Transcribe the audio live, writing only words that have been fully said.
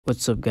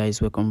What's up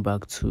guys, welcome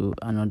back to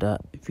another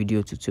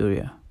video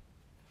tutorial.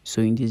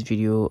 So in this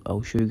video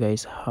I'll show you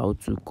guys how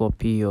to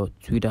copy your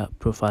Twitter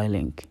profile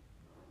link.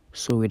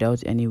 So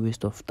without any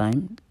waste of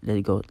time,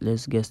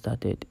 let's get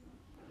started.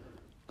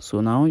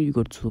 So now you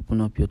go to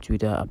open up your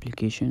Twitter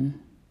application,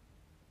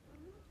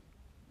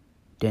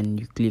 then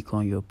you click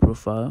on your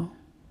profile.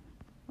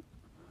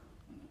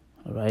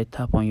 Alright,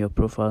 tap on your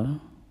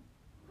profile.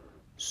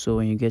 So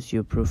when you get to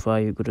your profile,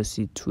 you're going to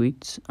see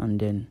tweets, and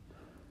then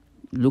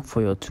look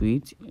for your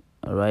tweet.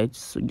 Alright,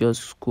 so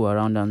just scroll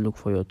around and look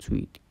for your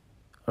tweet.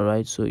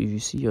 Alright, so if you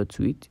see your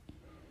tweet,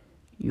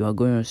 you are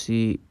going to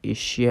see a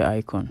share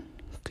icon.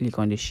 Click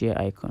on the share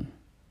icon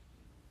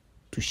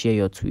to share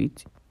your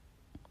tweet.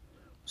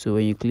 So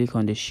when you click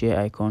on the share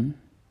icon,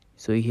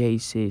 so here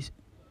it says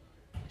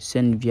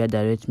send via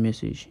direct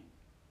message.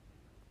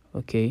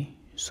 Okay,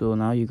 so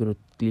now you're going to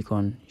click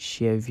on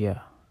share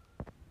via.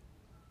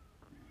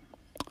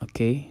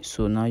 Okay,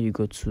 so now you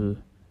go to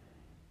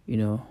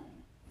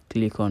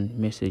click on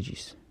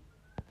messages.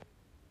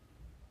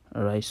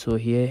 Alright, so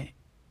here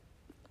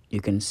you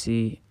can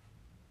see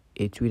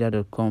a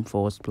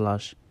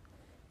twitter.com/a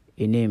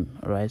name.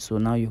 Alright, so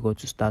now you go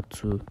to start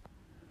to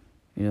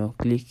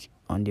click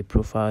on the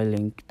profile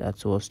link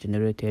that was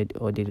generated,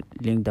 or the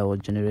link that was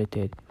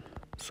generated.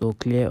 So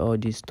clear all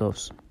these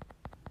stuffs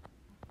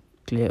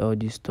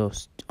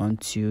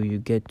until you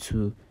get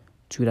to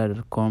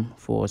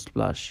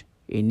twitter.com/a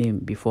name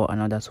before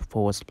another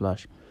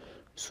 /.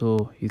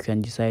 So you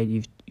can decide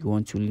if you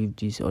want to leave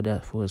this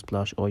other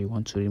 / or you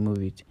want to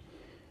remove it.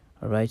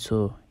 Alright,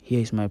 so here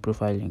is my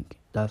profile link.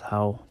 That's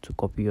how to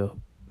copy your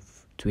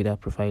Twitter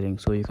profile link.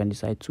 So you can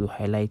decide to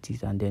highlight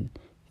it and then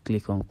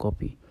click on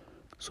copy.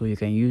 So you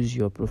can use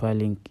your profile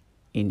link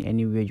in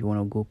any way you want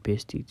to go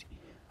paste it.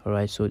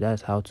 Alright, so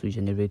that's how to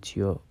generate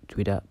your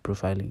Twitter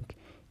profile link.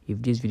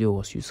 If this video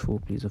was useful,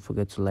 please don't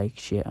forget to like,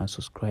 share and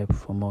subscribe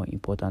for more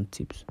important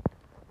tips.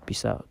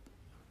 Peace out.